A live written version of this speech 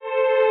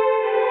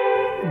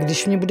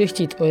Když mě bude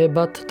chtít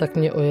ojebat, tak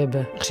mě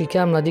ojebe,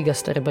 říká mladý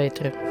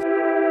gastarbeiter.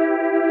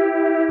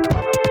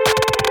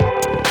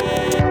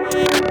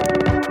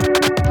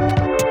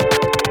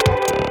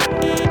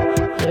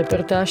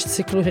 Reportáž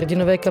cyklu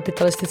Hrdinové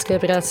kapitalistické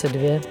práce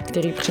 2,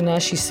 který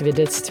přináší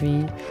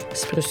svědectví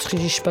z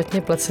prostředí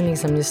špatně placených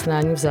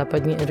zaměstnání v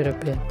západní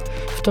Evropě.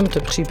 V tomto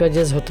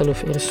případě z hotelu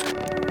v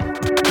Irsku.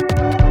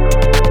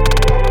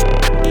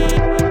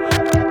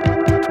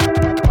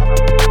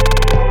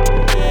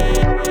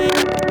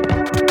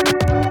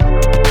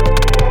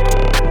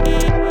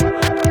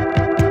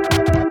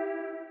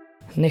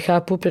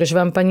 Nechápu, proč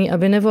vám paní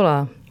Aby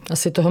nevolá.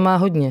 Asi toho má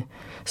hodně.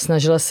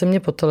 Snažila se mě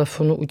po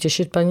telefonu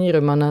utěšit paní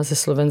Romana ze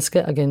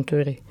slovenské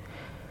agentury.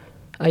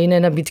 A jiné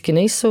nabídky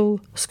nejsou?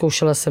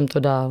 Zkoušela jsem to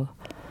dál.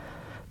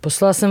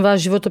 Poslala jsem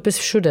váš životopis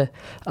všude,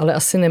 ale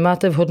asi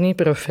nemáte vhodný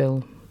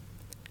profil.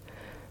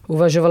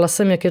 Uvažovala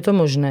jsem, jak je to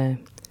možné.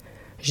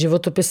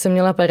 Životopis jsem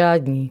měla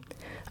parádní,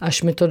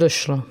 až mi to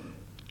došlo.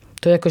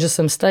 To jako, že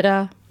jsem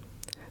stará?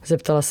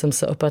 Zeptala jsem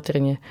se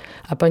opatrně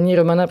a paní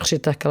Romana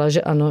přitakala,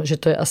 že ano, že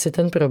to je asi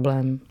ten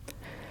problém.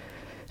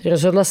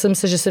 Rozhodla jsem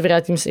se, že se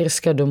vrátím z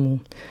Irska domů.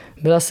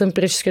 Byla jsem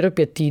pryč skoro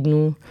 5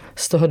 týdnů,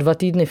 z toho 2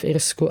 týdny v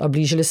Irsku a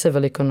blížily se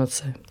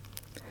Velikonoce.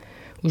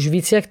 Už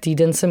víc jak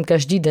týden jsem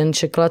každý den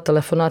čekala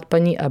telefonát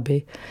paní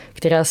Aby,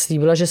 která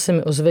slíbila, že se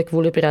mi ozve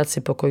kvůli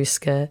práci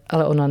pokojské,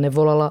 ale ona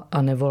nevolala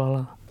a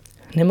nevolala.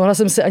 Nemohla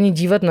jsem se ani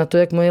dívat na to,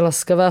 jak moje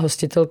laskavá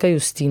hostitelka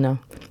Justína,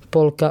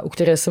 Polka, u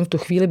které jsem v tu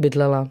chvíli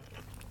bydlela,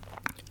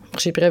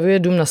 připravuje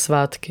dům na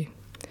svátky.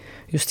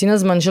 Justína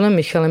s manželem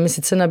Michalem mi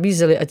sice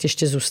nabízeli, ať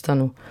ještě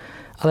zůstanu,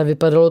 ale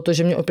vypadalo to,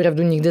 že mě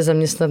opravdu nikde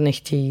zaměstnat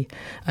nechtějí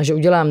a že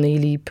udělám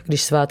nejlíp,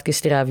 když svátky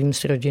strávím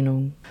s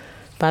rodinou.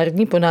 Pár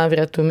dní po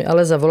návratu mi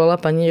ale zavolala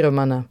paní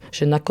Romana,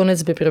 že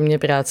nakonec by pro mě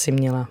práci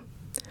měla.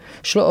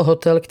 Šlo o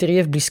hotel, který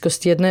je v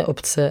blízkosti jedné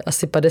obce,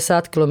 asi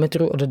 50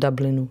 kilometrů od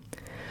Dublinu.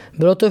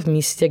 Bylo to v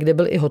místě, kde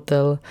byl i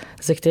hotel,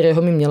 ze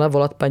kterého mi měla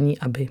volat paní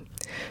Aby.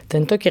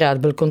 Tentokrát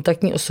byl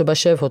kontaktní osoba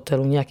šéf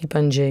hotelu, nějaký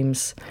pan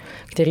James,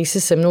 který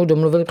si se mnou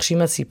domluvil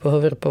přijímací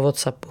pohovor po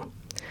WhatsAppu.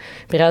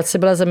 Práce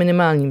byla za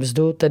minimální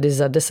mzdu, tedy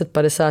za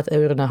 10,50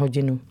 € na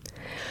hodinu.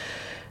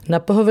 Na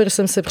pohovor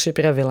jsem se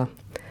připravila.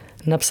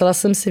 Napsala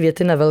jsem si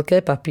věty na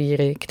velké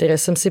papíry, které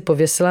jsem si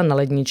pověsila na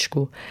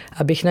ledničku,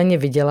 abych na ně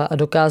viděla a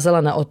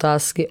dokázala na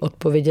otázky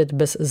odpovědět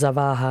bez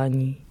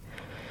zaváhání.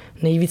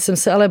 Nejvíc jsem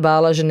se ale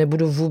bála, že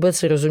nebudu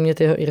vůbec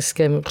rozumět jeho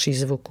irskému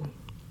přízvuku.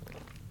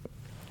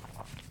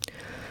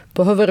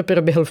 Pohovor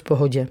proběhl v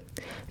pohodě.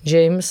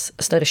 James,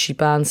 starší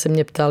pán, se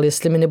mě ptal,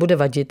 jestli mi nebude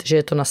vadit, že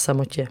je to na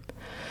samotě.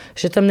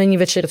 Že tam není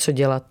večer co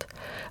dělat.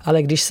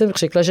 Ale když jsem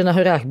řekla, že na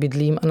horách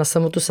bydlím a na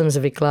samotu jsem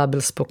zvyklá,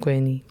 byl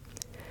spokojený.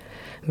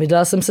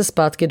 Vydala jsem se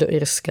zpátky do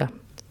Irska.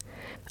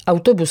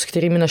 Autobus,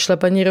 který mi našla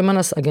paní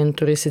Romana z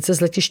agentury, sice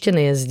z letiště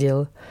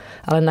nejezdil,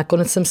 ale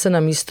nakonec jsem se na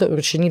místo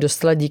určení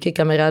dostala díky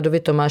kamarádovi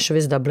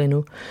Tomášovi z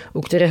Dublinu,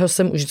 u kterého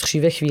jsem už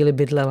dříve chvíli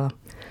bydlela.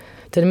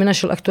 Ten mi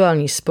našel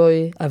aktuální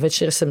spoj a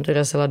večer jsem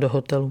dorazila do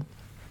hotelu.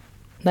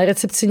 Na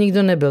recepci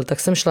nikdo nebyl, tak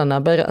jsem šla na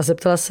bar a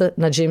zeptala se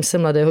na Jamese,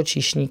 mladého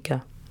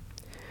číšníka.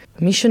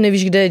 Míšo,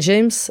 nevíš, kde je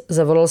James?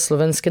 Zavolal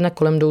slovensky na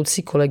kolem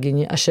jdoucí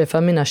kolegyni a šéfa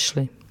mi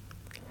našli.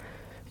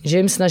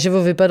 James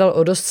naživo vypadal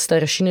o dost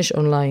starší než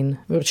online,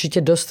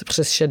 určitě dost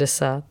přes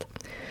 60.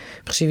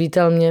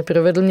 Přivítal mě,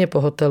 provedl mě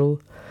po hotelu,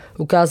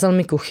 ukázal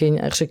mi kuchyň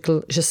a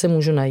řekl, že se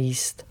můžu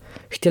najíst.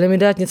 Chtěli mi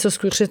dát něco s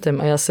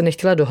krušetem a já se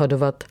nechtěla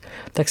dohadovat,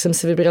 tak jsem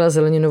si vybrala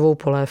zeleninovou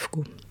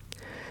polévku.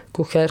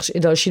 Kuchař i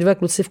další 2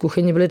 kluci v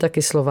kuchyni byli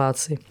taky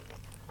Slováci.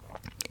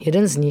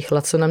 Jeden z nich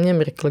Laco na mě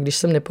mrkl, když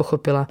jsem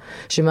nepochopila,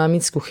 že mám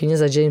jít z kuchyně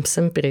za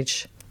Jamesem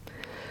pryč.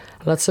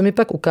 Laco mi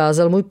pak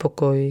ukázal můj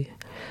pokoj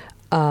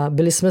a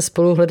byli jsme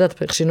spolu hledat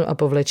prčinu a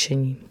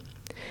povlečení.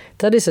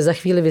 Tady se za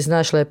chvíli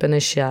vyznáš lépe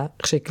než já,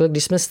 řekl,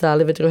 když jsme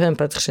stáli ve 2.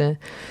 patře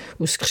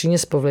u skříně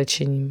s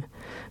povlečením.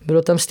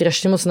 Bylo tam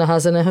strašně moc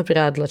naházeného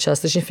prádla,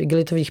 částečně v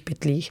igelitových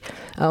pytlích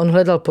a on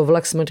hledal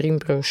povlak s modrým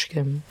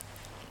proužkem.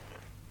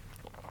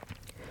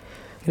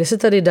 Kde se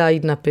tady dá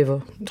jít na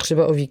pivo?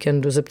 Třeba o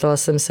víkendu, zeptala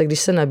jsem se, když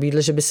se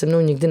nabídl, že by se mnou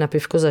někdy na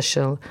pivko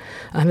zašel.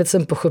 A hned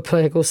jsem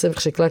pochopila, jakou jsem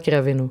řekla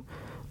kravinu.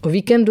 O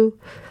víkendu?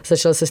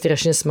 Začal se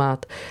strašně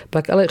smát.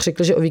 Pak ale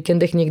řekl, že o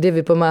víkendech někdy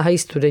vypomáhají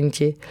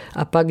studenti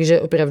a pak, že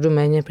je opravdu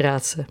méně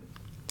práce.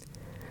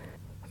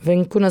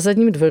 Venku na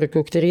zadním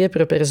dvorku, který je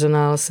pro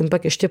personál, jsem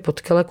pak ještě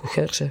potkala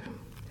kuchaře.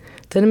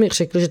 Ten mi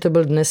řekl, že to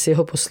byl dnes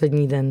jeho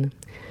poslední den.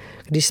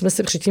 Když jsme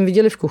se předtím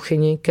viděli v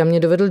kuchyni, kam mě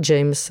dovedl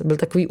James, byl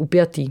takový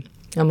upjatý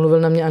a mluvil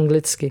na mě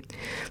anglicky.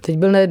 Teď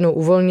byl najednou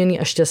uvolněný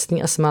a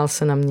šťastný a smál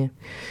se na mě.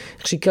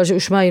 Říkal, že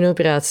už má jinou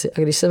práci a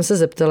když jsem se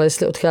zeptala,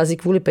 jestli odchází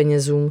kvůli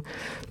penězům,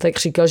 tak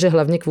říkal, že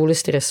hlavně kvůli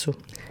stresu.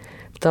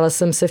 Ptala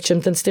jsem se, v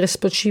čem ten stres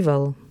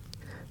spočíval.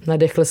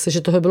 Nadechl se,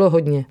 že toho bylo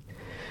hodně.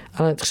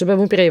 Ale třeba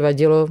mu prej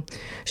vadilo,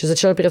 že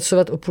začal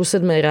pracovat o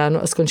 6:30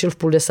 ráno a skončil v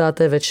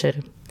 9:30 večer.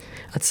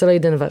 A celý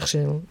den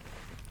vařil.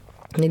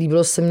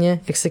 Nelíbilo se mně,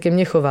 jak se ke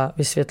mně chová,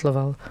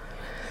 vysvětloval.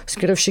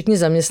 Skoro všichni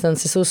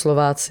zaměstnanci jsou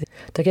Slováci.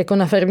 Tak jako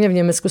na farmě v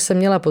Německu jsem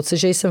měla pocit,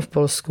 že jsem v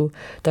Polsku,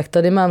 tak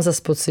tady mám zas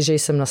pocit, že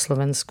jsem na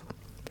Slovensku.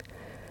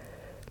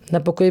 Na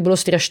pokoji bylo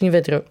strašný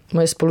vedro.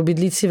 Moje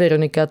spolubydlící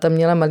Veronika tam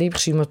měla malý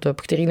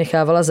přímotop, který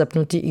nechávala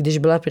zapnutý, i když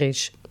byla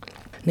pryč.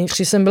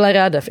 Nejdřív jsem byla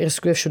ráda, v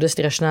Irsku je všude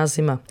strašná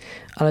zima,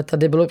 ale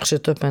tady bylo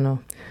přetopeno.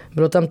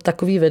 Bylo tam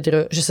takový vedro,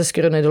 že se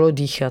skoro nedalo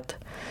dýchat.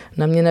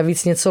 Na mě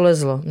navíc něco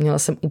lezlo, měla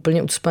jsem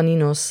úplně ucpaný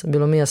nos,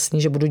 bylo mi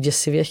jasný, že budu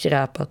děsivě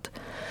chrápat.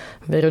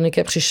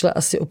 Veronika přišla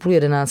asi o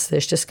 10:30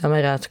 ještě s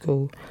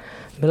kamarádkou.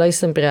 Byla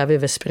jsem právě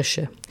ve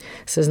sprše.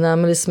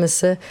 Seznámili jsme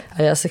se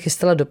a já se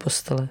chystala do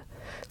postele.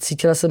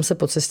 Cítila jsem se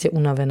po cestě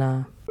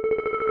unavená.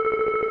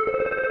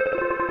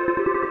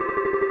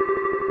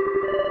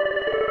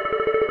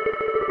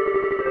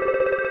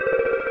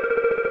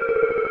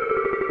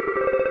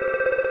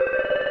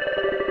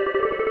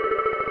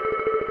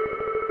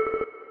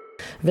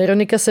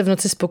 Veronika se v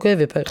noci z pokoje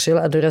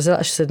vypařila a dorazila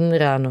až 7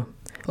 ráno.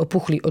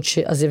 Opuchlý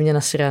oči a zjevně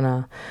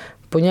nasraná.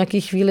 Po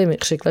nějaký chvíli mi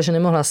řekla, že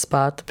nemohla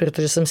spát,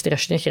 protože jsem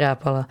strašně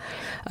chrápala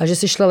a že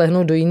si šla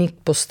lehnout do jiné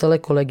postele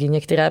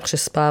kolegyně, která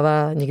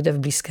přespává někde v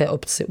blízké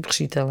obci u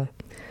přítele.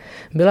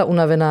 Byla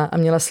unavená a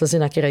měla slzy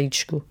na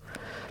krajíčku.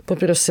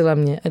 Poprosila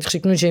mě, ať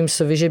řeknu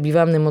Jamesovi, že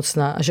bývám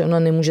nemocná a že ona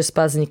nemůže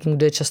spát s někým,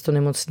 kdo je často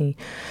nemocný,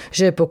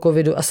 že je po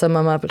covidu a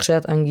sama má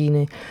pořád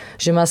angíny,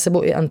 že má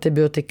sebou i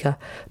antibiotika.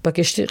 Pak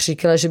ještě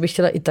říkala, že by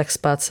chtěla i tak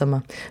spát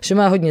sama, že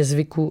má hodně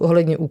zvyků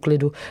ohledně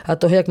úklidu a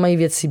toho, jak mají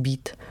věci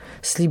být.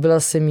 Slíbila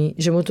jsem jí,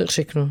 že mu to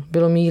řeknu,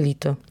 bylo mi jí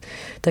líto.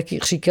 Taky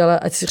říkala,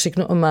 ať si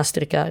řeknu o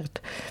Mastercard,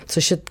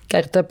 což je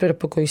karta pro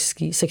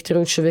pokojský, se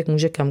kterou člověk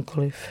může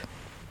kamkoliv.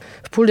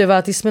 V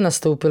 8:30 jsme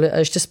nastoupili a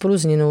ještě spolu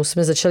s Ninou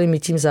jsme začali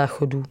mytím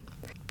záchodů.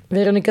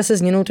 Veronika se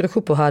s Ninou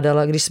trochu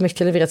pohádala, když jsme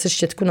chtěli vracet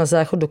štětku na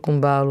záchod do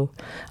kumbálu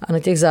a na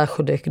těch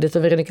záchodech, kde to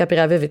Veronika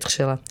právě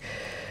vytřela.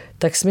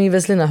 Tak jsme ji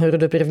vezli nahoru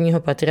do 1.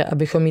 patra,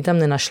 abychom ji tam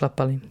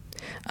nenašlapali.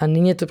 A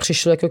Nině to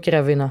přišlo jako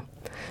kravina.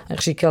 A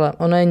říkala,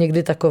 ona je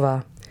někdy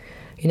taková.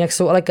 Jinak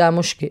jsou ale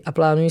kámošky a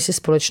plánují si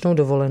společnou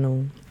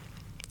dovolenou.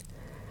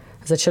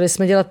 Začali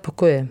jsme dělat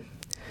pokoje.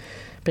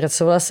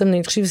 Pracovala jsem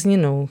nejdřív s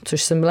Ninou,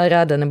 což jsem byla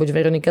ráda, neboť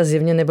Veronika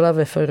zjevně nebyla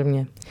ve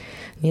formě.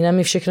 Nina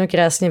mi všechno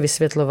krásně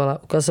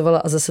vysvětlovala, ukazovala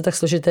a zase tak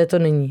složité to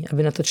není,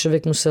 aby na to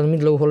člověk musel mít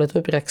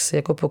dlouholetou praxi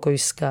jako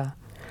pokojská.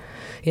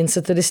 Jen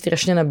se tedy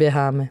strašně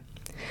naběháme.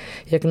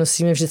 Jak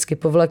nosíme vždycky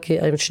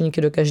povlaky a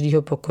ručníky do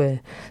každého pokoje.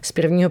 Z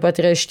 1.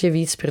 patra ještě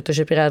víc,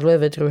 protože prádlo je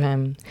ve 2.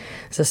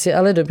 Zas je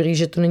ale dobrý,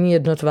 že to není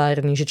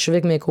jednotvárný, že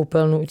člověk myje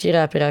koupelnu,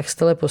 utírá prach,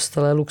 stele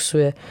postele,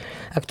 luxuje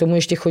a k tomu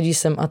ještě chodí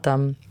sem a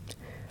tam.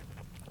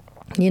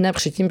 Nina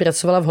předtím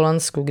pracovala v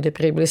Holandsku, kde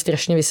prý byli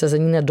strašně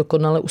vysazení na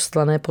dokonale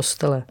ustlané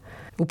postele.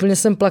 Úplně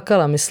jsem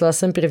plakala, myslela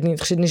jsem první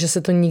 3 dny, že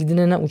se to nikdy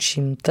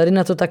nenaučím. Tady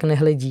na to tak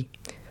nehledí.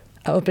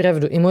 A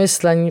opravdu, i moje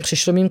slaní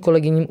přišlo mým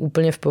kolegyním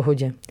úplně v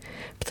pohodě.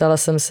 Ptala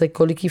jsem se,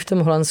 kolik jí v tom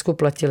Holandsku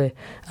platili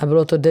a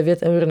bylo to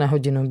 9 € na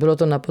hodinu, bylo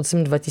to na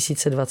podzim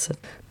 2020.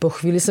 Po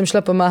chvíli jsem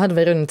šla pomáhat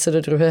Veronice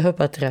do 2.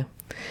 patra.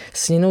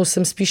 S Ninou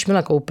jsem spíš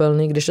měla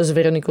koupelny, kdežto s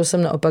Veronikou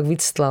jsem naopak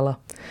víc stlala.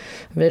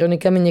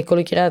 Veronika mi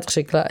několikrát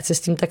řekla, ať se s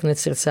tím tak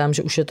necrcám,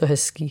 že už je to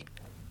hezký.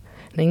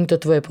 Není to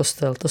tvoje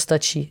postel, to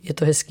stačí, je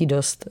to hezký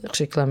dost,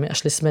 řekla mi a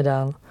šli jsme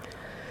dál.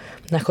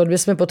 Na chodbě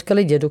jsme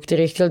potkali dědu,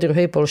 který chtěl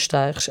 2.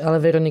 polštář, ale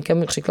Veronika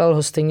mu řekla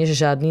lhostejně, že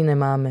žádný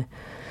nemáme.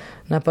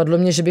 Napadlo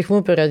mě, že bych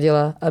mu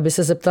poradila, aby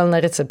se zeptal na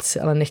recepci,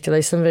 ale nechtěla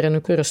jsem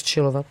Veroniku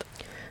rozčilovat.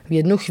 V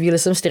jednu chvíli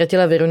jsem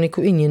ztratila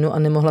Veroniku i Ninu a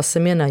nemohla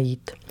jsem je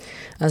najít.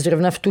 A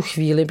zrovna v tu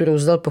chvíli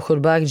brouzdal po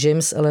chodbách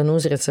James s Elenou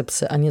z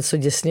recepce a něco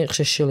děsně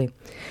řešili.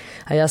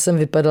 A já jsem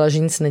vypadala, že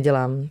nic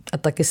nedělám. A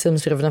taky jsem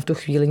zrovna v tu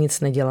chvíli nic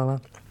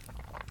nedělala.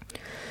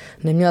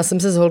 Neměla jsem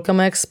se s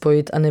holkama jak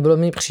spojit a nebylo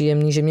mi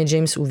příjemný, že mě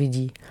James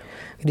uvidí.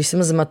 Když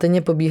jsem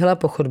zmateně pobíhala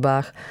po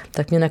chodbách,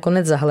 tak mě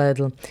nakonec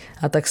zahlédl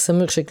a tak jsem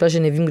mu řekla, že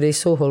nevím, kde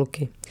jsou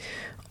holky.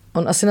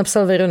 On asi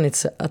napsal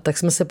Veronice a tak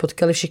jsme se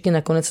potkali všichni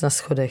nakonec na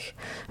schodech.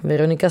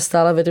 Veronika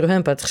stála ve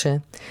 2.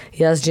 patře,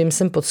 já s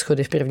Jamesem pod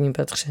schody v 1.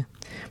 patře.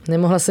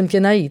 Nemohla jsem tě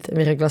najít,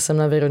 vyřekla jsem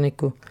na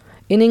Veroniku.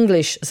 In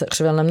English,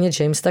 zařval na mě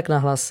James tak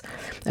nahlas,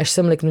 až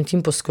jsem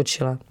leknutím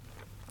poskočila.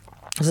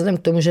 Vzhledem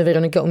k tomu, že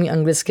Veronika umí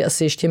anglicky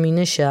asi ještě méně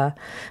než já,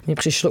 mi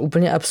přišlo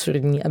úplně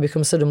absurdní,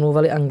 abychom se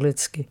domlouvali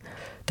anglicky.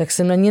 Tak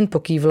jsem na ní jen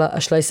pokývla a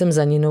šla jsem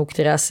za Ninou,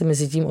 která se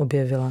mezi tím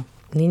objevila.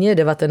 Nyní je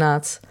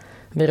 19,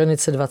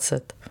 Veronice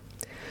 20.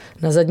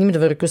 Na zadním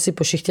dvorku si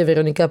po šichtě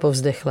Veronika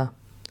povzdechla.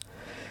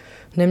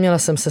 Neměla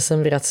jsem se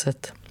sem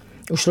vracet.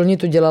 Už loni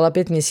tu dělala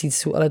 5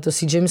 měsíců, ale to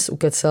si James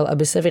ukecal,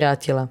 aby se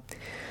vrátila.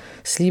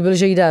 Slíbil,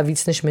 že jí dá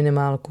víc než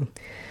minimálku.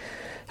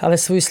 Ale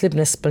svůj slib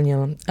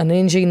nesplnil. A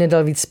nejen, že jí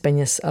nedal víc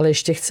peněz, ale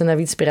ještě chce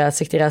navíc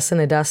práci, která se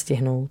nedá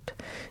stihnout.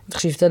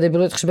 Dřív tady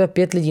bylo třeba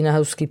 5 lidí na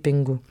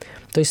housekeepingu.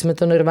 To jsme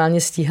to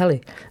normálně stíhali,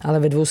 ale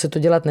ve 2 se to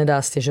dělat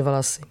nedá,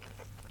 stěžovala si.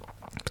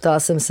 Ptala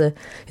jsem se,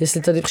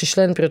 jestli tady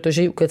přišla jen proto,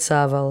 že ji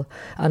ukecával,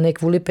 a ne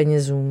kvůli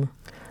penězům.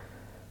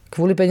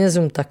 Kvůli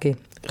penězům taky,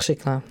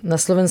 řekla. Na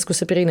Slovensku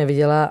se prý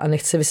nevydělá a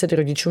nechce viset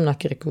rodičům na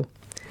krku.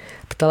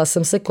 Ptala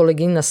jsem se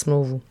kolegyň na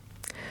smlouvu.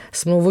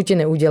 Smlouvu ti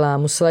neudělá,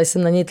 musela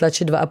jsem na něj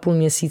tlačit 2,5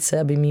 měsíce,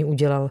 aby mi ji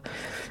udělal.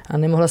 A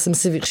nemohla jsem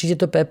si vyřídit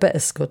to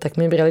PPS-ko, tak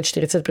mi brali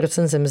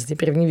 40% ze mzdy,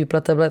 první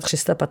výplata byla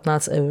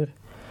 315 eur.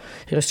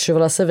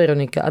 Rozčovala se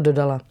Veronika a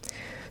dodala: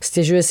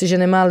 stěžuje si, že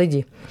nemá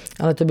lidi,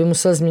 ale to by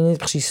musel změnit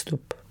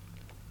přístup.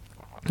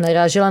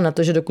 Narážela na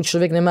to, že dokud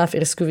člověk nemá v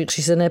Irsku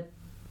vyřízené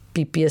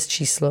PPS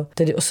číslo,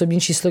 tedy osobní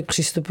číslo k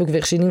přístupu k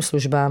veřejným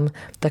službám,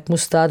 tak mu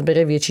stát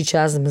bere větší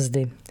část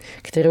mzdy,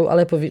 kterou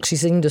ale po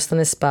vyřízení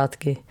dostane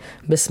zpátky.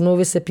 Bez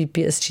smlouvy se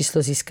PPS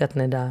číslo získat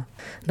nedá.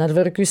 Na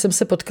dvorku jsem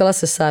se potkala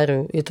se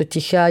Sárou, je to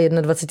tichá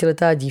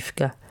 21letá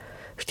dívka.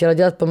 Chtěla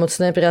dělat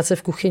pomocné práce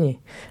v kuchyni,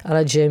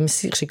 ale James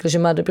si řekl, že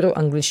má dobrou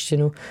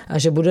angličtinu a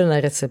že bude na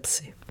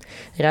recepci.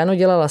 Ráno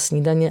dělala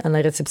snídaně a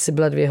na recepci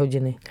byla 2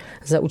 hodiny.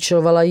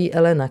 Zaučilovala jí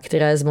Elena,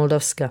 která je z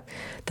Moldavska.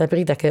 Ta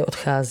prý také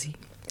odchází.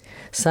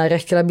 Sára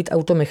chtěla být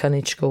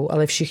automechaničkou,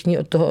 ale všichni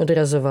od toho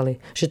odrazovali,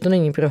 že to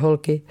není pro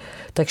holky,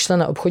 tak šla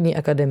na obchodní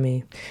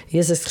akademii.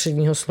 Je ze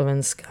středního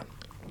Slovenska.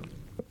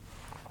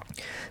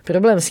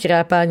 Problém s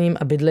chrápáním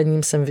a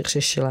bydlením jsem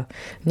vyřešila.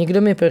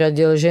 Někdo mi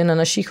poradil, že je na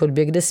naší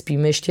chodbě, kde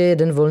spíme, ještě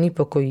jeden volný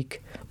pokojík.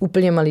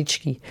 Úplně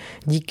maličký.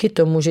 Díky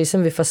tomu, že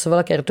jsem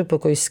vyfasovala kartu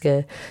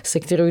pokojské, se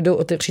kterou jdou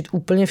otevřít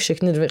úplně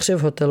všechny dveře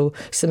v hotelu,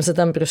 jsem se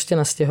tam prostě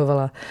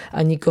nastěhovala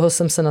a nikoho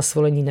jsem se na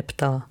svolení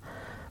neptala.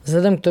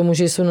 Vzhledem k tomu,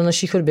 že jsou na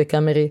naší chodbě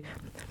kamery,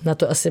 na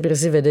to asi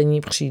brzy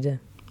vedení přijde.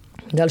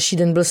 Další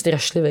den byl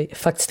strašlivý,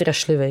 fakt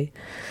strašlivý.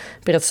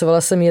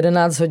 Pracovala jsem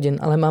 11 hodin,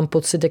 ale mám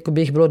pocit, jako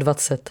by jich bylo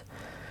 20.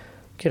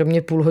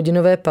 Kromě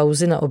půlhodinové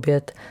pauzy na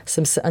oběd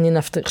jsem se ani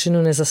na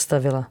vteřinu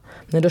nezastavila.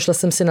 Nedošla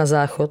jsem si na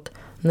záchod,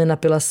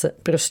 nenapila se,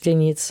 prostě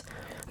nic.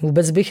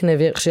 Vůbec bych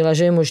nevěřila,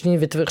 že je možné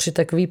vytvořit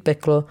takový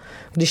peklo,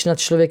 když nad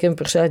člověkem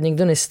pořád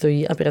někdo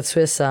nestojí a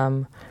pracuje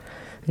sám.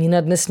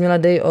 Nina dnes měla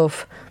day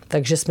off,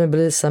 takže jsme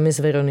byli sami s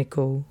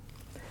Veronikou.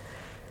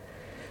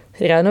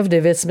 Ráno v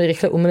 9 jsme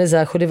rychle umyli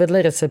záchody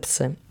vedle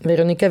recepce.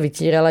 Veronika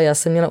vytírala, já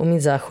jsem měla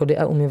umýt záchody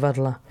a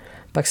umyvadla.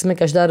 Pak jsme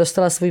každá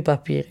dostala svůj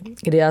papír,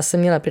 kdy já jsem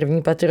měla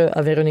první patro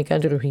a Veronika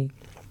druhý.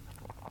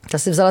 Ta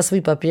si vzala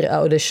svůj papír a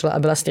odešla a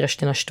byla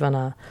strašně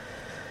naštvaná.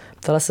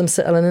 Ptala jsem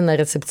se Eleny na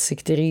recepci,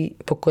 který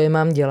pokoje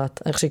mám dělat,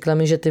 a řekla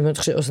mi, že ty mám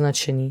 3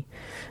 označený.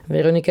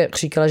 Veronika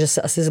říkala, že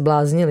se asi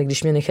zbláznili,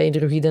 když mě nechají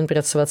druhý den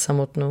pracovat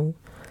samotnou.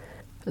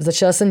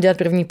 Začala jsem dělat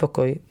první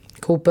pokoj.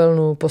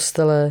 Koupelnu,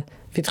 postele,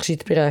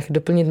 vytřít prach,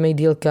 doplnit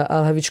mejdýlka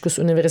a lahvičku s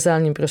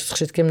univerzálním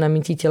prostředkem na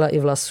mytí těla i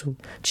vlasů.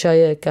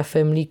 Čaje,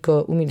 kafe,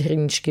 mlíko, umýt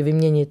hrníčky,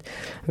 vyměnit.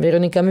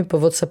 Veronika mi po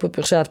WhatsAppu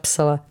pořád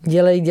psala: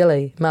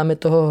 dělej, máme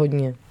toho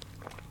hodně.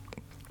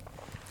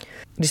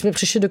 Když jsme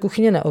přišli do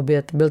kuchyně na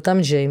oběd, byl tam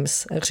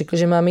James a řekl,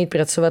 že máme jít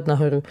pracovat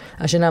nahoru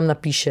a že nám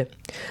napíše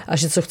a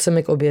že co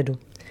chceme k obědu.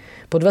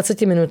 Po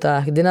 20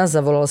 minutách, kdy nás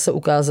zavolal, se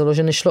ukázalo,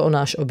 že nešlo o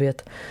náš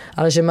oběd,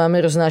 ale že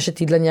máme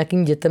roznášet jídla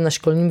nějakým dětem na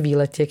školním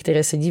výletě,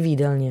 které sedí v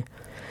jídelně.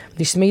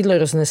 Když jsme jídlo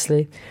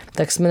roznesli,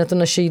 tak jsme na to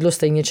naše jídlo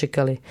stejně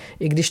čekali,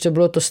 i když to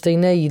bylo to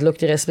stejné jídlo,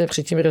 které jsme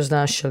předtím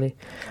roznášeli.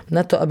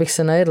 Na to, abych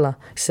se najedla,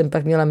 jsem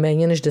pak měla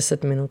méně než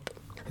 10 minut.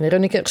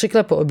 Veronika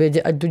řekla po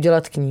obědě, ať jdu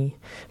dělat k ní.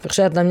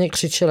 Pořád na mě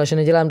křičela, že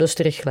nedělám dost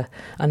rychle,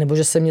 anebo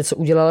že jsem něco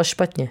udělala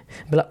špatně.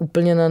 Byla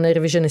úplně na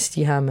nervy, že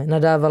nestíháme.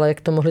 Nadávala,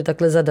 jak to mohli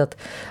takhle zadat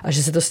a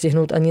že se to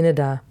stihnout ani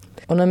nedá.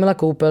 Ona myla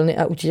koupelny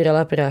a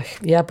utírala prach.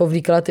 Já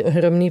povlíkala ty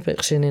ohromný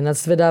peřiny,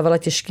 nadzvedávala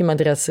těžký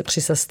madrace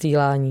při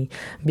sastýlání.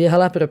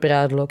 Běhala pro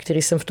prádlo,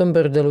 který jsem v tom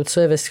bordelu, co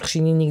je ve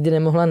skříni, nikdy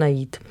nemohla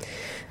najít.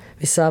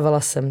 Vysávala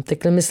jsem,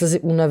 tekly mi slzy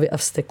únavy a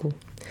vzteku.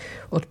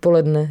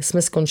 Odpoledne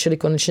jsme skončili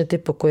konečně ty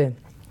pokoje,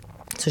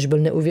 což byl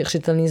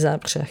neuvěřitelný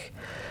zápřah.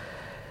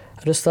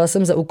 A dostala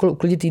jsem za úkol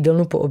uklidit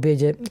jídelnu po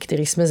obědě,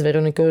 který jsme s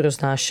Veronikou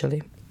roznášeli.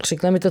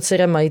 Řekla mi to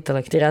dcera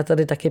majitele, která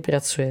tady taky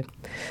pracuje.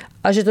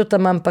 A že to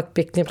tam mám pak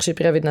pěkně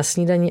připravit na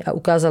snídani a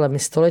ukázala mi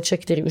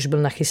stoleček, který už byl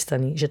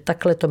nachystaný, že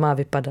takhle to má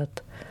vypadat.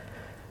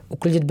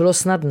 Uklidit bylo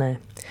snadné.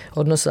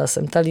 Odnosila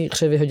jsem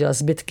talíře, vyhodila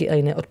zbytky a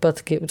jiné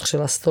odpadky,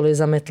 utřela stoly,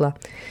 zametla.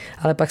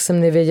 Ale pak jsem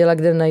nevěděla,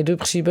 kde najdu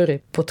příbory.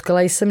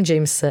 Potkala jsem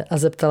Jamese a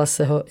zeptala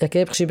se ho,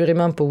 jaké příbory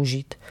mám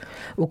použít.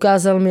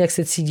 Ukázal mi, jak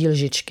se cídí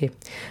lžičky,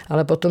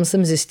 ale potom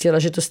jsem zjistila,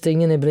 že to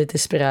stejně nebyly ty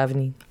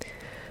správný.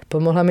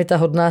 Pomohla mi ta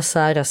hodná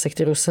Sára, se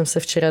kterou jsem se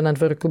včera na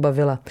dvorku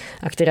bavila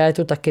a která je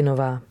tu taky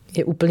nová.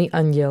 Je úplný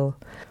anděl.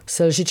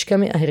 Se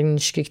lžičkami a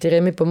hrníčky,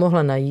 které mi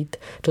pomohla najít,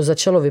 to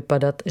začalo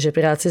vypadat, že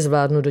práci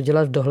zvládnu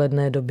dodělat v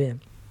dohledné době.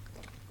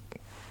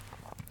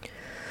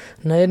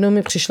 Najednou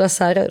mi přišla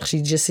Sára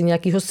říct, že si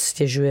nějaký host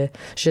stěžuje,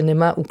 že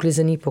nemá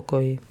uklizený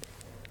pokoj.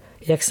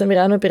 Jak jsem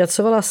ráno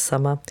pracovala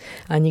sama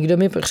a nikdo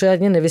mi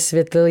pořádně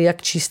nevysvětlil,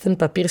 jak číst ten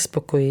papír z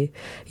pokoji,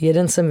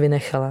 jeden jsem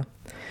vynechala.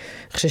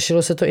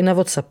 Řešilo se to i na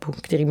WhatsAppu,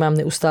 který mám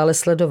neustále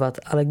sledovat,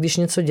 ale když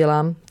něco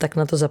dělám, tak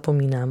na to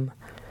zapomínám.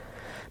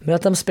 Byla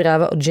tam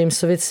zpráva od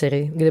Jamesovy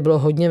dcery, kde bylo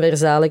hodně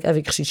verzálek a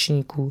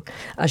vykřičníků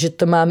a že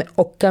to máme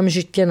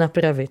okamžitě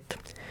napravit.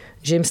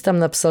 James tam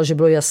napsal, že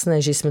bylo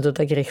jasné, že jsme to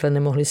tak rychle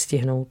nemohli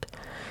stihnout.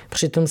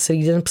 Přitom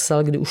celý den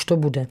psal, kdy už to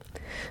bude.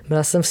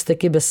 Byla jsem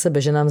vzteky bez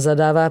sebe, že nám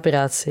zadává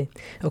práci,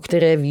 o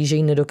které ví, že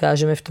ji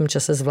nedokážeme v tom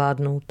čase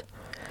zvládnout.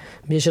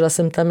 Běžela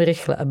jsem tam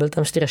rychle a byl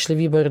tam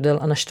strašlivý bordel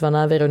a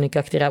naštvaná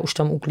Veronika, která už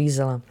tam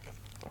uklízela.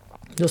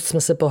 Dost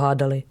jsme se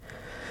pohádali.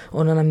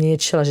 Ona na mě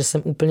ječela, že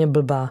jsem úplně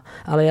blbá,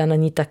 ale já na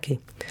ní taky.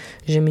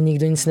 Že mi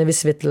nikdo nic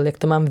nevysvětlil, jak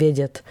to mám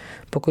vědět.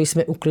 Pokoj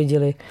jsme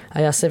uklidili a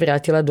já se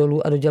vrátila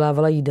dolů a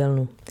dodělávala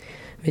jídelnu.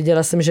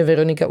 Věděla jsem, že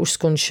Veronika už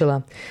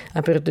skončila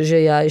a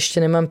protože já ještě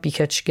nemám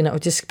píchačky na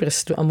otisk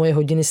prstu a moje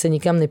hodiny se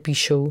nikam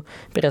nepíšou,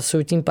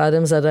 pracuji tím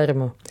pádem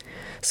zadarmo.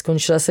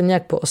 Skončila jsem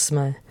nějak po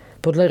 8.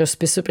 Podle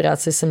rozpisu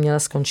práce jsem měla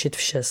skončit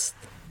v 6.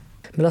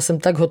 Byla jsem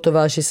tak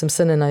hotová, že jsem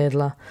se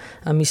nenajedla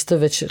a místo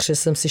večeře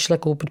jsem si šla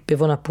koupit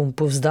pivo na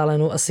pumpu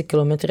vzdálenou asi 1,5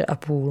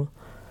 kilometru.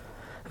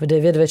 V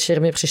 9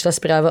 večer mi přišla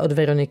zpráva od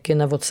Veroniky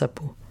na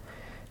WhatsAppu.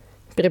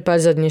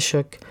 Prepáč za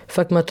dnešok,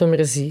 fakt ma to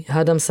mrzí,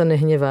 hádam sa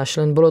nehněváš,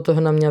 len bolo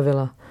toho na mňa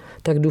veľa.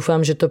 Tak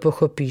dúfam, že to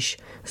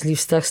pochopíš. Zlý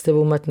vztah s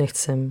tebou mať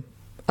nechcem.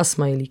 A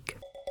smajlík.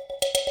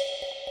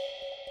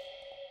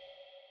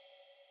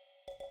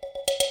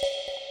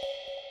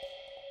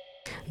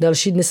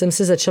 Další dny jsem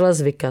si začala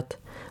zvykat,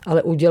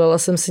 ale udělala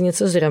jsem si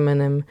něco s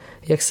ramenem,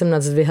 jak jsem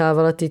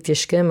nadzvihávala ty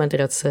těžké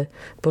madrace,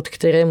 pod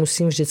které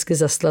musím vždycky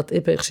zaslat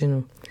i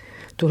peřinu.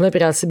 Tuhle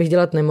práci bych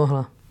dělat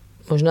nemohla.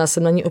 Možná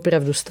jsem na ní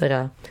opravdu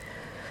stará.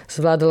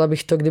 Zvládala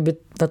bych to, kdyby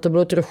na to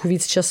bylo trochu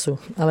víc času,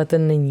 ale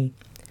ten není.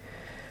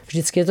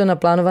 Vždycky je to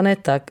naplánované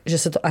tak, že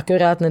se to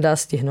akorát nedá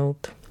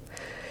stihnout.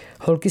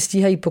 Holky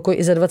stíhají pokoj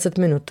i za 20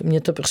 minut,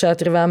 mně to pořád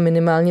trvá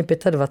minimálně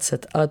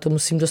 25, ale to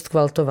musím dost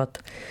kvaltovat.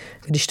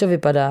 Když to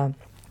vypadá,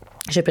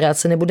 že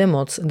práce nebude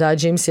moc, dá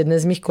James jedné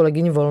z mých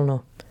kolegyň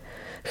volno.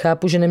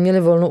 Chápu, že neměli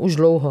volno už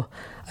dlouho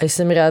a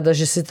jsem ráda,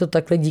 že si to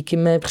takhle díky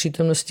mé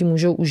přítomnosti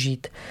můžou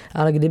užít,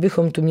 ale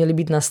kdybychom tu měli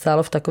být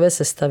nastálo v takové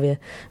sestavě,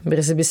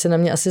 brzy by se na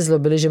mě asi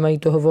zlobili, že mají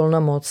toho volna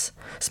moc.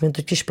 Jsme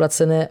totiž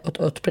placené od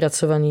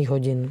odpracovaných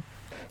hodin.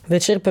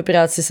 Večer po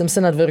práci jsem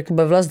se na dvorku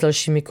bavila s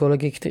dalšími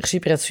kolegy, kteří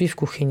pracují v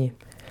kuchyni.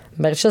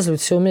 Barča s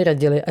Luciou mi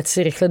radili, ať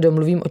si rychle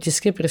domluvím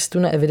otisky prstů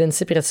na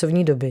evidenci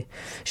pracovní doby,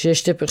 že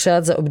ještě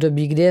pořád za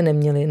období, kdy je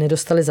neměli,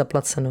 nedostali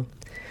zaplaceno.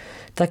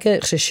 Také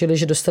řešili,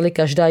 že dostali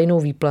každá jinou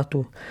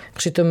výplatu.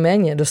 Přitom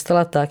méně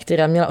dostala ta,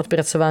 která měla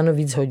odpracováno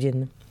víc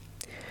hodin.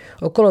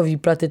 Okolo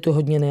výplaty tu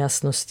hodně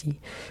nejasností.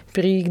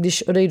 Prý,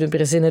 když odejdu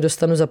brzy,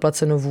 nedostanu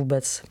zaplaceno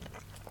vůbec.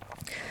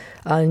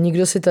 Ale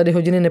nikdo si tady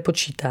hodiny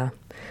nepočítá.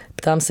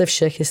 Ptám se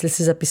všech, jestli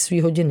si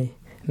zapisují hodiny.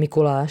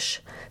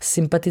 Mikuláš,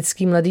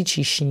 sympatický mladý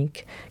číšník,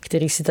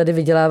 který si tady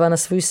vydělává na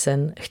svůj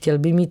sen, chtěl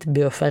by mít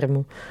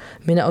biofarmu,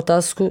 mi na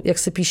otázku, jak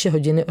se píše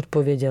hodiny,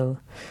 odpověděl.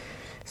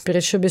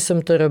 Prečo by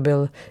som to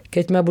robil?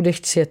 Keď ma bude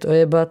chcieť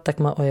ojebat, tak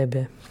ma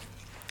ojebe.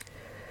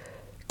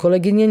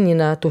 Kolegyně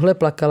Nina tuhle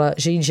plakala,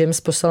 že jí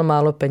James poslal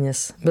málo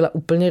peněz. Byla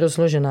úplně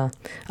rozložená,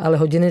 ale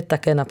hodiny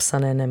také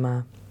napsané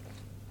nemá.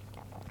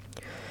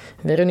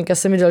 Veronika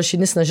se mi další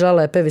dny snažila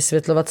lépe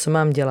vysvětlovat, co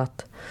mám dělat.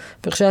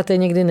 Pořád je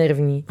někdy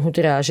nervní,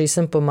 hutrá, že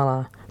jsem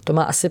pomalá. To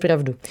má asi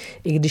pravdu,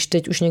 i když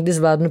teď už někdy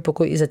zvládnu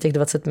pokoj i za těch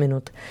 20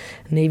 minut.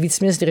 Nejvíc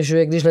mě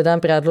zdržuje, když hledám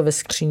prádlo ve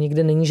skříni,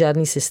 kde není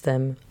žádný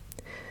systém.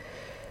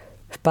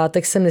 V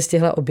pátek jsem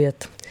nestihla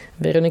oběd.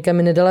 Veronika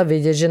mi nedala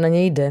vědět, že na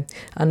něj jde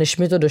a než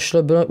mi to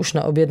došlo, bylo už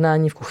na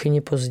objednání v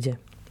kuchyni pozdě.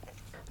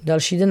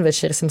 Další den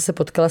večer jsem se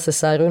potkala se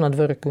Sárou na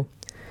dvorku.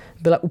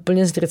 Byla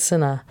úplně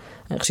zdrcená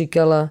a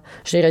říkala,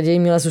 že raději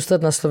měla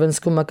zůstat na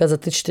Slovensku makat za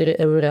ty 4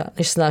 eura,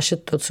 než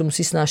snášet to, co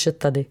musí snášet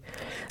tady.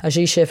 A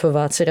že jí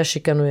šéfová dcera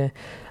šikanuje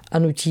a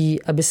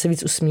nutí, aby se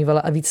víc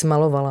usmívala a víc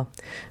malovala.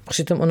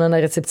 Přitom ona na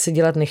recepci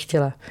dělat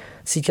nechtěla.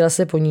 Cítila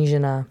se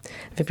ponížená.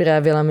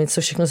 Vyprávěla mi,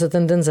 co všechno za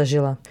ten den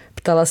zažila.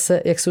 Ptala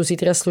se, jak jsou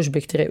zítra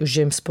služby, které už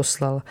James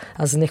poslal,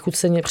 a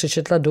znechuceně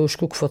přečetla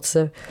doušku k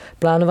fotce.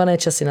 Plánované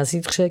časy na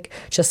zítřek,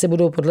 časy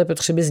budou podle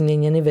potřeby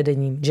změněny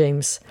vedením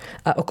James.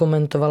 A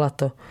okomentovala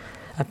to.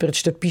 A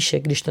proč to píše,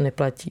 když to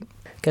neplatí?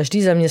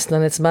 Každý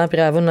zaměstnanec má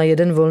právo na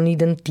 1 volný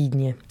den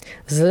týdně.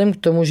 Vzhledem k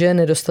tomu, že je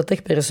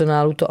nedostatek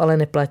personálu, to ale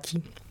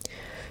neplatí.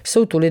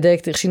 Jsou tu lidé,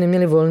 kteří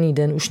neměli volný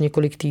den už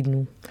několik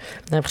týdnů.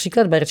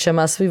 Například Barča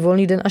má svůj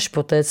volný den až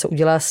poté, co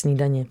udělá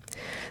snídaně.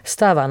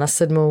 Vstává na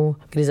 7,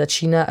 kdy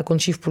začíná a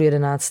končí v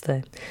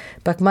 10:30.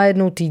 Pak má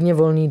jednou týdně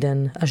volný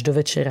den až do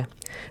večera.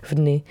 V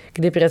dny,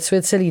 kdy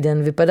pracuje celý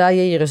den, vypadá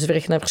její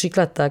rozvrh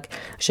například tak,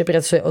 že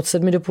pracuje od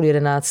 7 do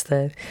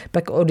 10:30,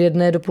 pak od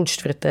 1 do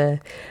 3:30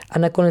 a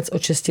nakonec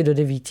od 6 do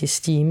 9 s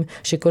tím,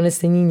 že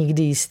konec není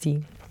nikdy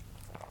jistý.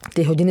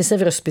 Ty hodiny se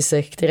v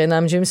rozpisech, které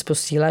nám James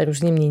posílá,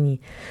 různě mění,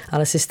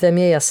 ale systém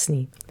je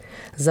jasný.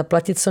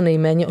 Zaplatit co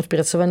nejméně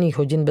odpracovaných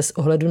hodin bez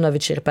ohledu na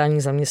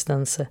vyčerpání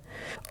zaměstnance.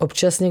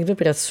 Občas někdo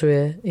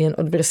pracuje jen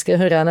od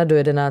brzkého rána do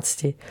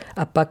 11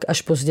 a pak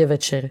až pozdě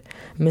večer.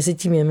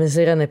 Mezitím je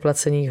mezera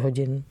neplacených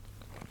hodin.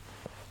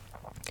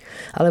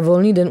 Ale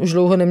volný den už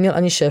dlouho neměl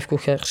ani šéf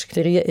kuchař,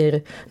 který je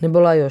Ir, nebo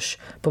Lajoš,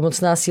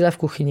 pomocná síla v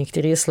kuchyni,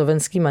 který je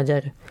slovenský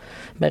Maďar.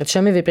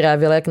 Barča mi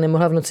vyprávěla, jak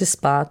nemohla v noci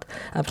spát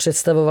a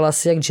představovala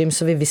si, jak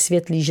Jamesovi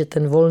vysvětlí, že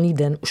ten volný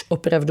den už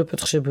opravdu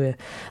potřebuje.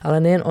 Ale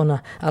nejen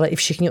ona, ale i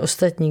všichni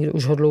ostatní, kdo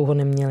už ho dlouho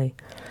neměli.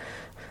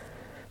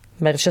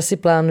 Barča si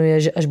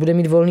plánuje, že až bude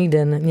mít volný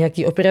den,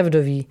 nějaký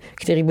opravdový,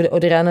 který bude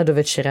od rána do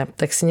večera,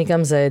 tak si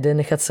někam zajede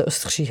nechat se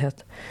ostříhat.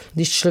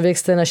 Když člověk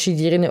z té naší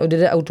díry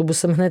neodjede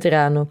autobusem hned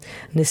ráno,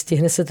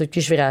 nestihne se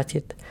totiž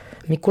vrátit.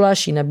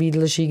 Mikuláš jí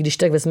nabídl, že ji když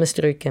tak vezme s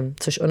trojkem,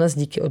 což ona z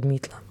díky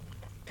odmítla.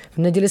 V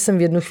neděli jsem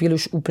v jednu chvíli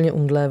už úplně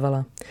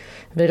umdlévala.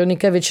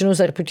 Veronika většinou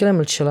zarputile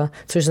mlčela,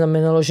 což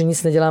znamenalo, že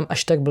nic nedělám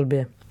až tak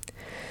blbě.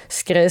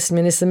 Z kraje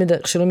směny se mi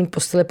dařilo mít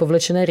postele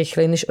povlečené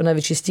rychleji, než ona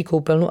vyčistí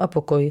koupelnu a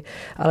pokoj,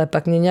 ale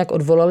pak mě nějak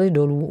odvolali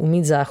dolů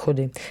umýt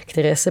záchody,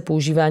 které se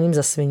používáním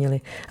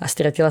zasvinily a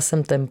ztratila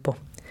jsem tempo.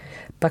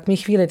 Pak mi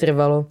chvíli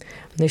trvalo,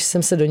 než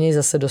jsem se do něj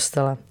zase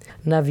dostala.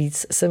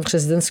 Navíc jsem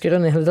přes den skoro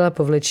nehledala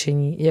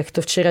povlečení, jak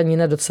to včera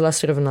Nina docela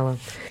srovnala.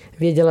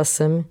 Věděla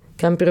jsem,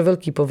 kam pro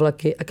velký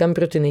povlaky a kam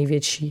pro ty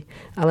největší,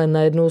 ale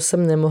najednou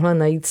jsem nemohla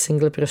najít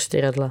single pro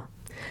stěradla.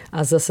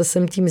 A zase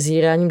jsem tím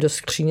zíráním do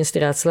skříně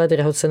ztrácela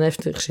drahocenné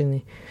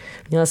vteřiny.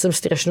 Měla jsem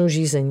strašnou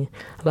žízeň.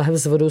 Lahev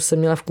s vodou jsem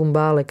měla v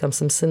kumbále, kam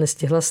jsem se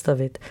nestihla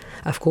stavit.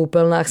 A v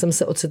koupelnách jsem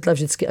se ocitla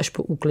vždycky až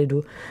po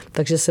úklidu,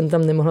 takže jsem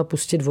tam nemohla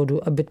pustit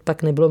vodu, aby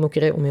pak nebylo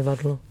mokré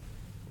umyvadlo.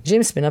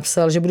 James mi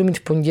napsal, že budu mít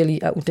v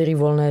pondělí a úterý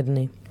volné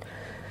dny.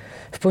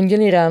 V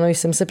pondělí ráno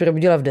jsem se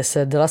probudila v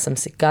 10, dala jsem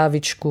si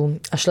kávičku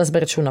a šla s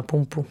Barčou na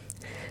pumpu.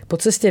 Po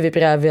cestě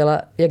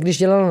vyprávěla, jak když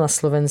dělala na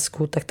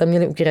Slovensku, tak tam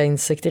měli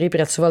Ukrajince, který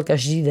pracoval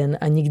každý den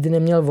a nikdy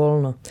neměl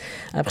volno.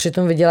 A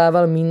přitom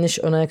vydělával míň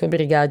než ona jako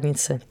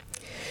brigádnice.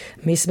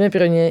 My jsme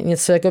pro ně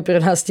něco jako pro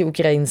nás ti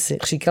Ukrajinci,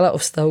 říkala o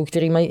vztahu,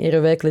 který mají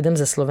Irové k lidem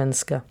ze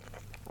Slovenska.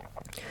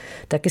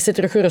 Taky se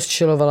trochu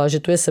rozčilovala, že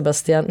tu je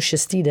Sebastián už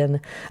 6. den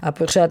a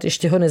pořád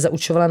ještě ho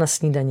nezaučovala na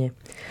snídaně.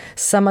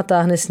 Sama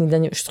táhne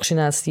snídaně už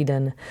 13.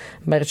 den.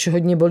 Barču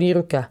hodně bolí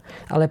ruka,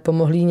 ale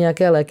pomohly jí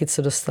nějaké léky,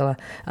 co dostala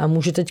a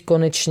může teď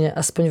konečně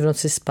aspoň v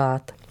noci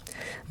spát.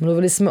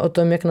 Mluvili jsme o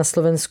tom, jak na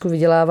Slovensku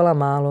vydělávala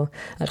málo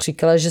a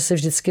říkala, že se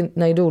vždycky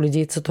najdou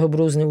lidi, co toho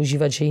budou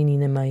zneužívat, že jiný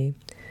nemají.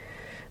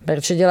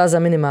 Barče dělá za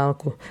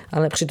minimálku,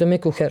 ale přitom je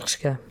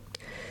kuchařka.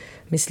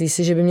 Myslí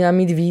si, že by měla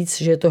mít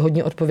víc, že je to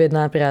hodně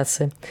odpovědná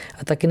práce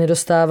a taky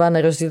nedostává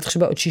na rozdíl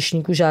třeba od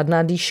číšníku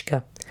žádná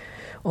dýška.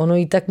 Ono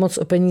jí tak moc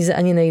o peníze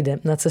ani nejde.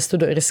 Na cestu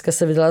do Irska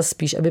se vydala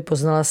spíš, aby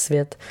poznala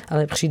svět,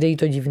 ale přijde jí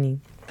to divný.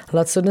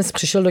 Laco dnes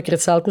přišel do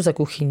krecálku za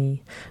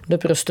kuchyní, do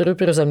prostoru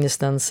pro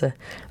zaměstnance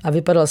a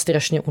vypadal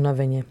strašně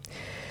unaveně.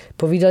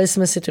 Povídali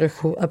jsme si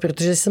trochu a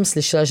protože jsem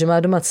slyšela, že má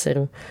doma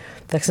dceru,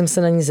 tak jsem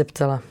se na ní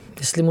zeptala,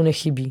 jestli mu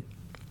nechybí.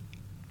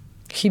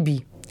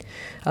 Chybí,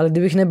 ale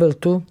kdybych nebyl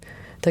tu,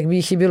 tak by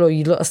jí chybělo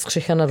jídlo a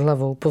střecha nad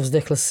hlavou,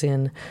 povzdechl si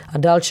jen a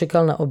dál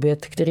čekal na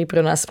oběd, který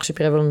pro nás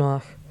připravil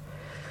Noach.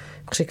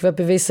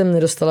 Překvapivě jsem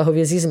nedostala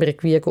hovězí z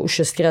mrkví jako už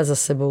 6krát za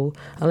sebou,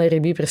 ale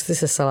rybí prsty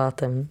se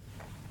salátem.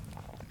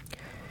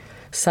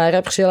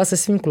 Sára přijela se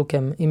svým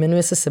klukem,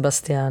 jmenuje se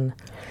Sebastián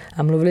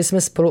a mluvili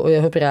jsme spolu o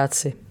jeho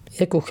práci.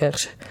 Je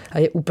kuchař a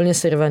je úplně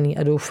servaný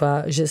a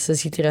doufá, že se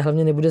zítra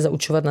hlavně nebude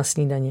zaučovat na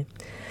snídaně.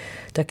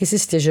 Taky si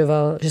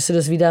stěžoval, že se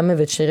dozvídáme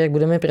večer, jak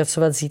budeme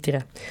pracovat zítra,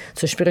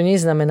 což pro něj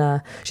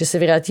znamená, že se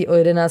vrátí o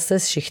 11.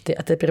 z šichty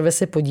a teprve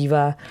se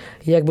podívá,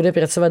 jak bude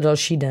pracovat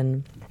další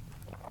den.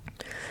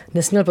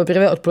 Dnes měl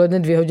poprvé odpoledne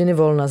 2 hodiny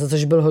volna, za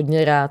což byl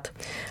hodně rád,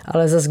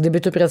 ale zas kdyby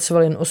to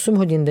pracoval jen 8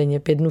 hodin denně,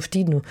 5 dnů v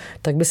týdnu,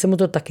 tak by se mu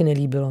to taky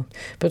nelíbilo.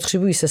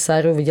 Potřebují se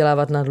Sárou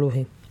vydělávat na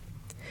dluhy.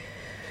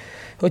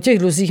 O těch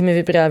dluzích mi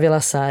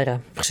vyprávěla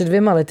Sára. Před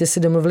 2 lety si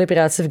domluvili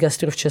práci v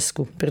gastru v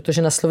Česku,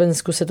 protože na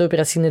Slovensku se tou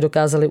prací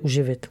nedokázali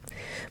uživit.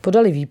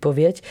 Podali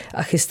výpověď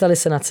a chystali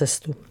se na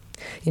cestu.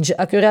 Jenže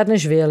akorát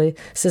než vyjeli,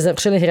 se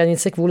zavřely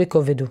hranice kvůli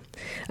covidu.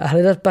 A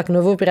hledat pak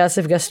novou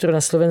práci v gastru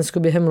na Slovensku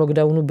během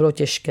lockdownu bylo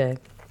těžké.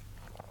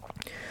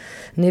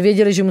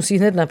 Nevěděli, že musí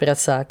hned na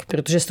pracák,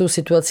 protože s tou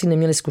situací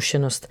neměli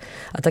zkušenost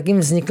a tak jim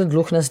vznikl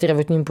dluh na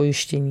zdravotním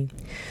pojištění.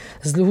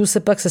 Z dluhu se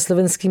pak se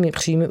slovenskými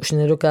příjmy už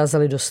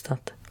nedokázali dostat.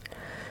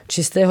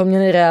 Čistého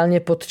měli reálně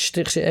pod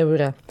 4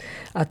 eura.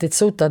 A teď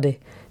jsou tady.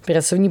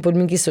 Pracovní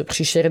podmínky jsou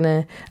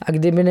příšerné a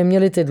kdyby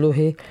neměli ty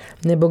dluhy,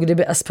 nebo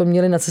kdyby aspoň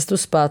měli na cestu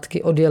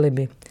zpátky, odjeli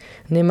by.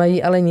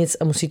 Nemají ale nic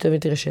a musí to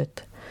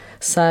vydržet.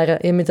 Sára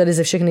je mi tady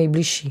ze všech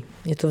nejbližší.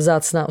 Je to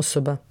vzácná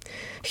osoba.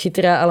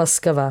 Chytrá a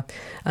laskavá.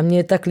 A mně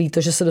je tak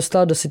líto, že se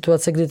dostala do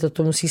situace, kdy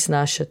toto musí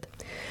snášet.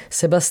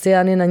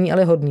 Sebastián je na ní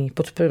ale hodný,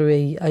 podporuje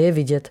jí a je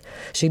vidět,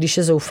 že když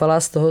je zoufalá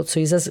z toho, co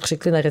jí zase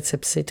řekli na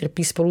recepci,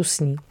 trpí spolu s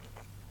ní.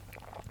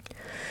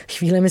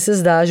 Chvíle mi se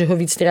zdá, že ho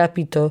víc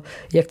trápí to,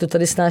 jak to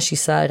tady snáší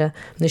Sára,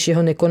 než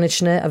jeho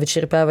nekonečné a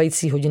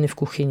vyčerpávající hodiny v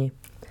kuchyni.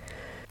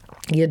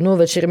 Jednou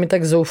večer mi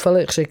tak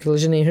zoufale řekl,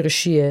 že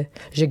nejhorší je,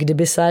 že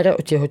kdyby Sára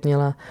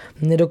otěhotněla,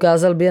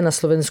 nedokázal by je na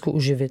Slovensku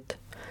uživit.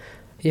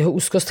 Jeho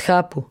úzkost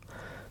chápu.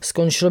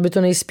 Skončilo by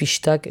to nejspíš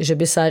tak, že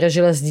by Sára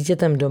žila s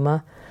dítětem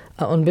doma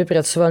a on by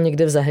pracoval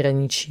někde v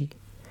zahraničí.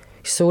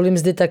 Jsou-li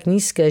mzdy tak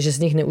nízké, že z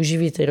nich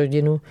neuživíte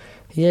rodinu,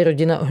 je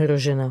rodina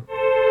ohrožena.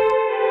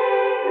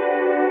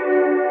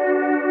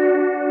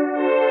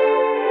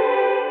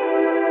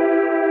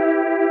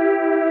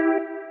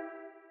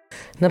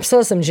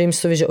 Napsala jsem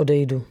Jamesovi, že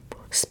odejdu.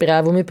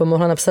 Zprávu mi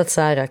pomohla napsat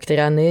Sára,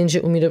 která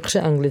nejenže umí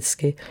dobře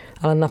anglicky,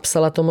 ale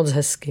napsala to moc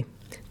hezky.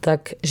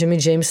 Tak, že mi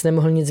James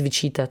nemohl nic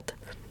vyčítat.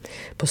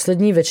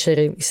 Poslední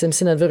večery jsem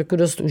si na dvorku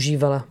dost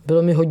užívala.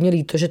 Bylo mi hodně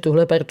líto, že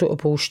tuhle partu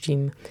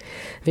opouštím.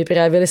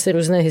 Vyprávěly se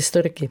různé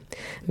historky.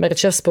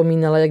 Marča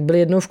vzpomínala, jak byli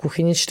jednou v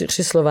kuchyni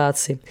 4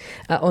 Slováci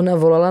a ona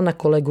volala na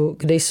kolegu,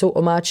 kde jsou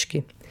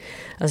omáčky.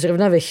 A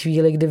zrovna ve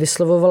chvíli, kdy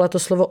vyslovovala to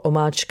slovo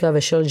omáčka,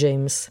 vešel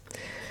James.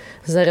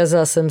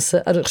 Zarazila jsem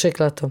se a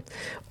dořekla to.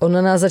 On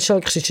na nás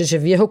začal křičet, že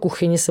v jeho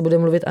kuchyni se bude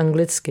mluvit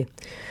anglicky.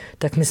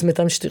 Tak my jsme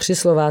tam 4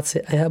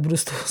 Slováci a já budu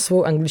s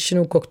svou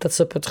angličtinou koktat,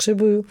 co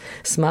potřebuju.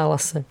 Smála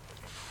se.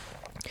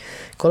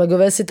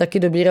 Kolegové si taky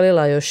dobírali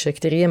Lajoše,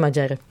 který je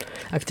Maďar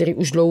a který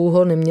už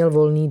dlouho neměl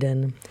volný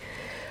den.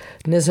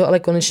 Dnes ho ale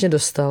konečně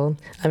dostal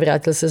a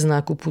vrátil se z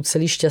nákupu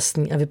celý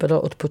šťastný a vypadal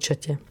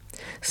odpočatě.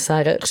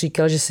 Sára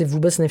říkal, že si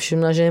vůbec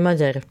nevšimla, že je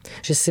Maďar,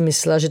 že si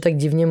myslela, že tak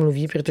divně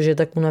mluví, protože je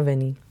tak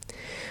unavený.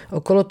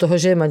 Okolo toho,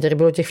 že je Maďar,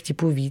 bylo těch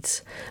vtipů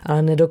víc,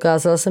 ale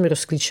nedokázala jsem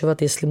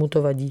rozklíčovat, jestli mu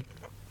to vadí.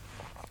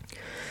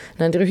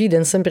 Na druhý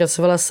den jsem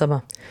pracovala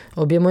sama.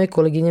 Obě moje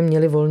kolegyně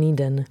měly volný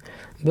den.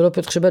 Bylo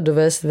potřeba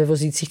dovést ve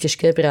vozících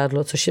těžké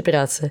prádlo, což je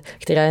práce,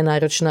 která je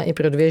náročná i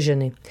pro 2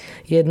 ženy.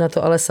 Jedna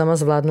to ale sama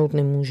zvládnout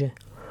nemůže.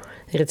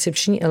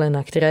 Recepční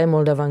Elena, která je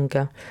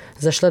Moldavanka,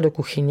 zašla do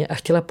kuchyně a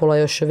chtěla po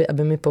Lajošovi,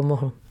 aby mi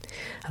pomohl.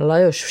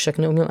 Lajoš však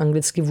neuměl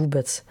anglicky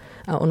vůbec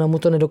a ona mu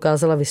to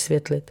nedokázala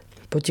vysvětlit.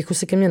 Potichu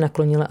se ke mně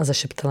naklonila a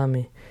zašeptala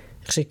mi.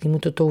 Řekni mu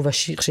to tou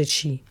vaší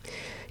řečí.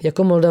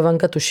 Jako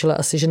Moldavanka tušila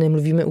asi, že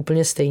nemluvíme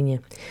úplně stejně.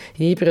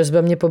 Její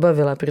prosba mě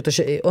pobavila,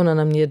 protože i ona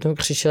na mě jednou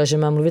křičela, že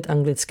má mluvit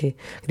anglicky,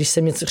 když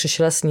jsem něco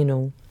řešila s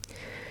Ninou.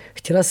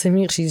 Chtěla jsem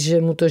jí říct,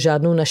 že mu to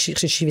žádnou naší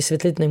řečí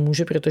vysvětlit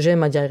nemůže, protože je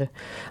Maďar,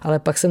 ale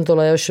pak jsem to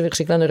Lajošovi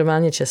řekla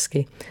normálně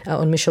česky a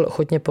on mi šel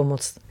ochotně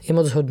pomoct. Je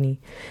moc hodný.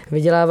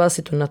 Vydělává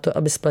si to na to,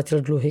 aby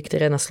splatil dluhy,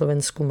 které na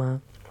Slovensku má.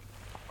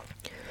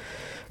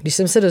 Když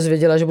jsem se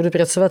dozvěděla, že budu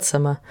pracovat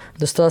sama,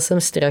 dostala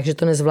jsem strach, že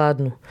to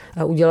nezvládnu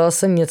a udělala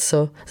jsem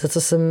něco, za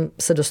co jsem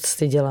se dost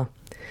styděla.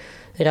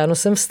 Ráno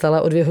jsem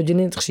vstala o 2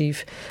 hodiny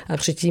dřív a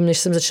předtím, než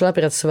jsem začala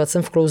pracovat,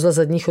 jsem vklouzla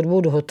zadní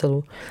chodbou do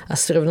hotelu a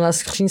srovnala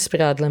skříň s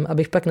prádlem,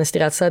 abych pak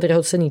nestrácela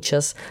drahocenný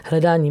čas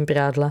hledáním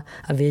prádla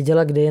a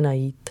věděla, kde je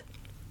najít.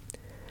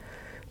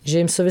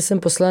 Jamesovi jsem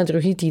poslala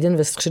druhý týden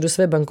ve středu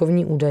své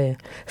bankovní údaje.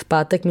 V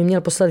pátek mi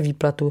měl poslat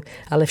výplatu,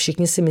 ale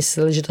všichni si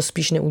mysleli, že to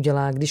spíš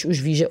neudělá, když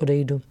už ví, že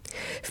odejdu.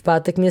 V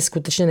pátek mě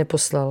skutečně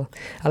neposlal,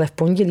 ale v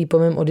pondělí po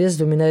mém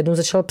odjezdu mi najednou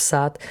začal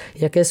psát,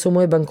 jaké jsou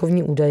moje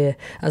bankovní údaje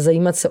a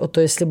zajímat se o to,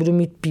 jestli budu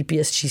mít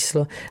PPS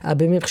číslo,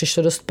 aby mi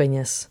přišlo dost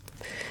peněz.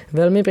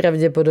 Velmi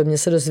pravděpodobně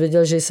se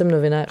dozvěděl, že jsem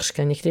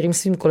novinářka. Některým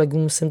svým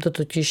kolegům jsem to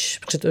totiž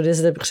před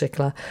odjezdem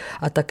řekla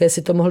a také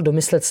si to mohl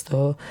domyslet z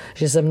toho,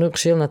 že za mnou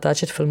přijel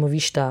natáčet filmový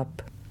štáb.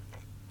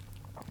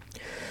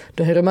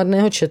 Do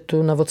hromadného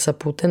chatu na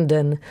WhatsAppu ten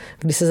den,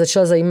 kdy se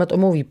začal zajímat o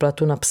mou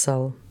výplatu,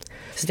 napsal: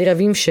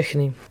 Zdravím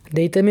všechny.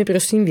 Dejte mi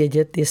prosím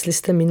vědět, jestli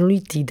jste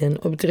minulý týden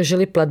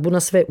obdrželi platbu na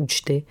své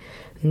účty,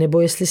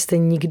 nebo jestli jste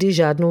nikdy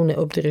žádnou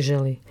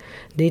neobdrželi.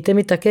 Dejte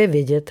mi také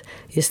vědět,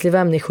 jestli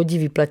vám nechodí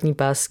výplatní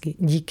pásky.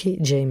 Díky,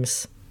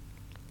 James.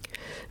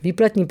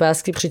 Výplatní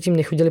pásky předtím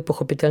nechodily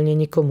pochopitelně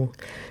nikomu.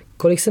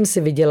 Kolik jsem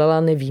si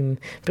vydělala, nevím,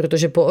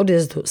 protože po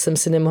odjezdu jsem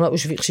si nemohla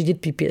už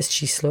vyřídit PPS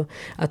číslo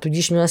a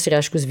tudíž měla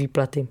srážku z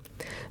výplaty.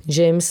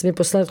 James mi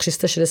poslal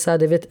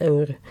 369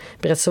 €.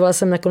 Pracovala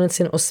jsem nakonec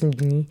jen 8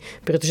 dní,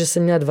 protože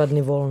jsem měla 2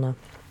 dny volna.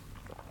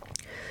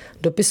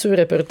 Dopisuji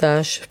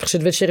reportáž v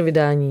předvečer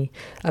vydání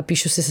a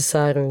píšu si se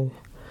Sárou.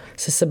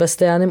 Se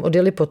Sebastiánem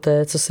odjeli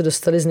poté, co se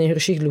dostali z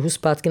nejhorších dluhů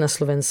zpátky na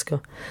Slovensko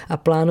a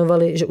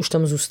plánovali, že už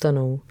tam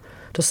zůstanou.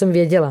 To jsem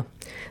věděla.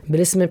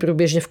 Byli jsme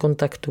průběžně v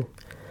kontaktu.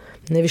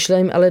 Nevyšla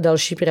jim ale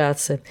další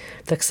práce,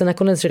 tak se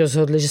nakonec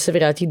rozhodli, že se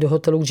vrátí do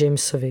hotelu k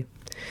Jamesovi.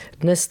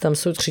 Dnes tam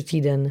jsou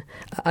 3. den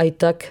a aj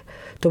tak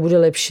to bude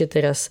lepší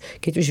teraz,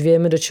 keď už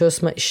víme, do čeho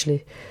jsme išli.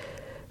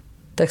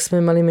 Tak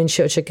jsme mali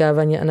menší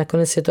očekávání a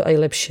nakonec je to aj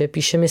lepší,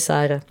 píše mi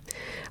Sára.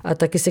 A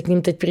taky se k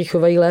ním teď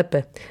přichovají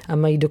lépe a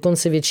mají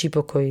dokonce větší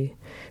pokoj.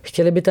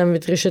 Chtěli by tam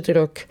vydržet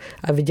rok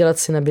a vydělat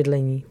si na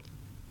bydlení.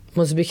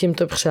 Moc bych jim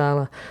to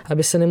přála,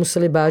 aby se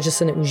nemuseli bát, že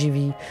se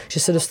neuživí, že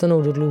se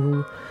dostanou do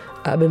dluhů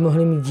a aby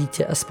mohli mít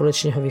dítě a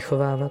společně ho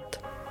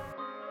vychovávat.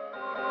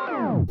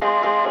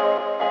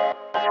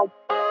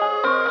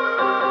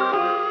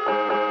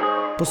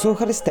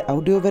 Poslouchali jste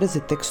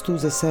audioverzi textů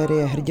ze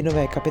série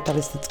Hrdinové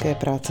kapitalistické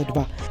práce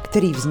 2,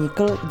 který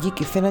vznikl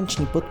díky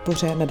finanční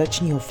podpoře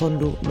nadačního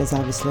fondu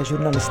nezávislé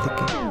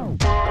žurnalistiky.